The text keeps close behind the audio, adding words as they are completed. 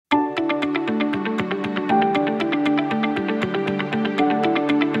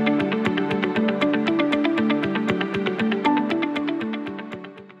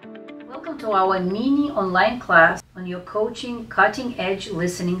our mini online class on your coaching cutting-edge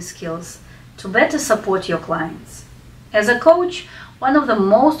listening skills to better support your clients. As a coach, one of the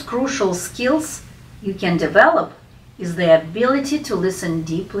most crucial skills you can develop is the ability to listen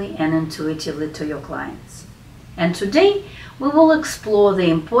deeply and intuitively to your clients. And today, we will explore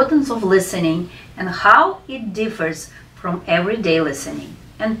the importance of listening and how it differs from everyday listening,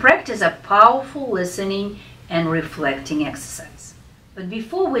 and practice a powerful listening and reflecting exercise. But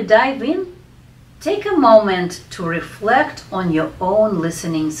before we dive in, take a moment to reflect on your own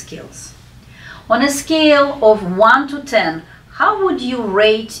listening skills. On a scale of 1 to 10, how would you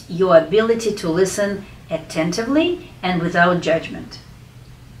rate your ability to listen attentively and without judgment?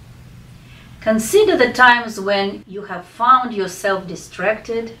 Consider the times when you have found yourself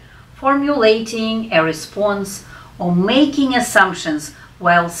distracted, formulating a response, or making assumptions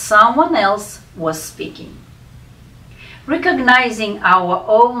while someone else was speaking. Recognizing our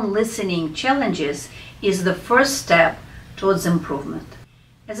own listening challenges is the first step towards improvement.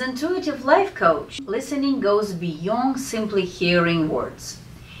 As an intuitive life coach, listening goes beyond simply hearing words.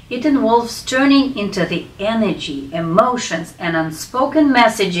 It involves turning into the energy, emotions, and unspoken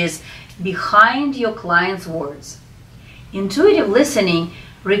messages behind your client's words. Intuitive listening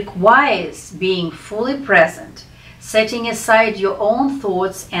requires being fully present, setting aside your own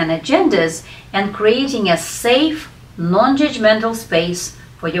thoughts and agendas, and creating a safe, non-judgmental space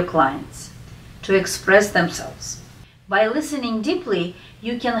for your clients to express themselves. By listening deeply,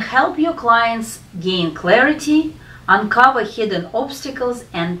 you can help your clients gain clarity, uncover hidden obstacles,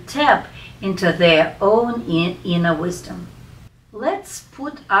 and tap into their own inner wisdom. Let's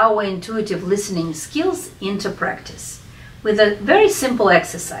put our intuitive listening skills into practice with a very simple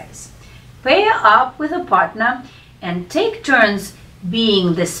exercise. Pair up with a partner and take turns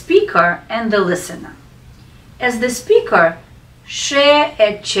being the speaker and the listener. As the speaker, share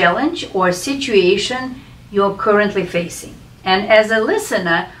a challenge or situation you're currently facing. And as a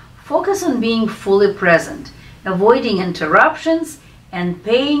listener, focus on being fully present, avoiding interruptions, and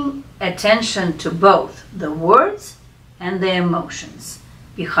paying attention to both the words and the emotions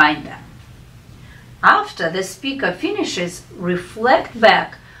behind them. After the speaker finishes, reflect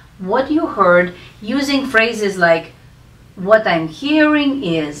back what you heard using phrases like, "What I'm hearing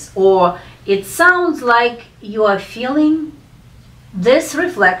is," or "It sounds like you are feeling." This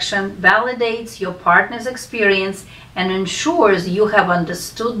reflection validates your partner's experience and ensures you have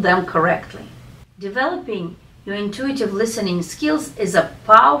understood them correctly. Developing your intuitive listening skills is a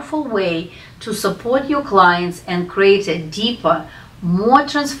powerful way to support your clients and create a deeper, more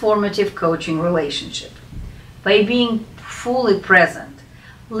transformative coaching relationship. By being fully present,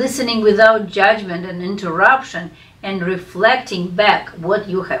 listening without judgment and interruption, and reflecting back what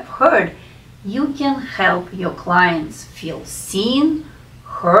you have heard, you can help your clients feel seen,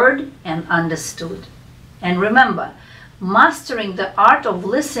 heard, and understood. And remember, mastering the art of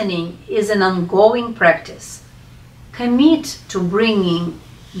listening is an ongoing practice. Commit to bringing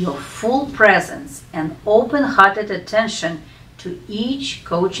your full presence and open-hearted attention to each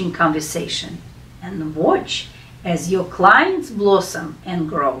coaching conversation, and watch as your clients blossom and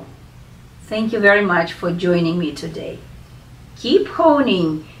grow. Thank you very much for joining me today. Keep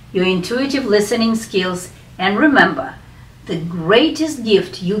honing your intuitive listening skills, and remember, the greatest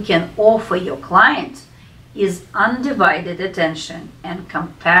gift you can offer your clients is undivided attention and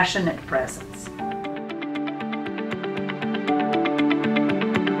compassionate presence.